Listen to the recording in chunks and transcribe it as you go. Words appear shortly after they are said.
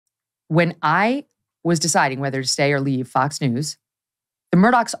when I was deciding whether to stay or leave Fox News, the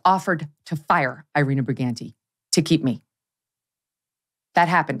Murdochs offered to fire Irina Briganti to keep me. That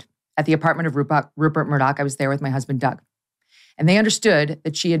happened at the apartment of Rupert Murdoch. I was there with my husband, Doug. And they understood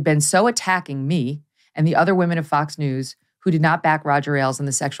that she had been so attacking me and the other women of Fox News who did not back Roger Ailes in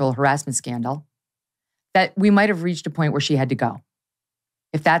the sexual harassment scandal that we might have reached a point where she had to go.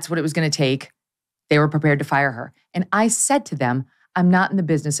 If that's what it was going to take, they were prepared to fire her. And I said to them, I'm not in the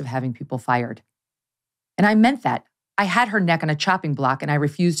business of having people fired. And I meant that. I had her neck on a chopping block and I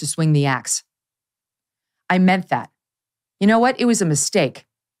refused to swing the axe. I meant that. You know what? It was a mistake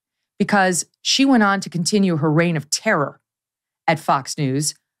because she went on to continue her reign of terror at Fox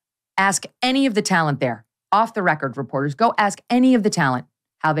News. Ask any of the talent there, off the record reporters, go ask any of the talent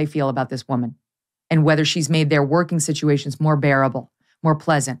how they feel about this woman and whether she's made their working situations more bearable, more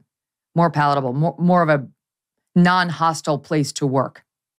pleasant, more palatable, more of a non-hostile place to work.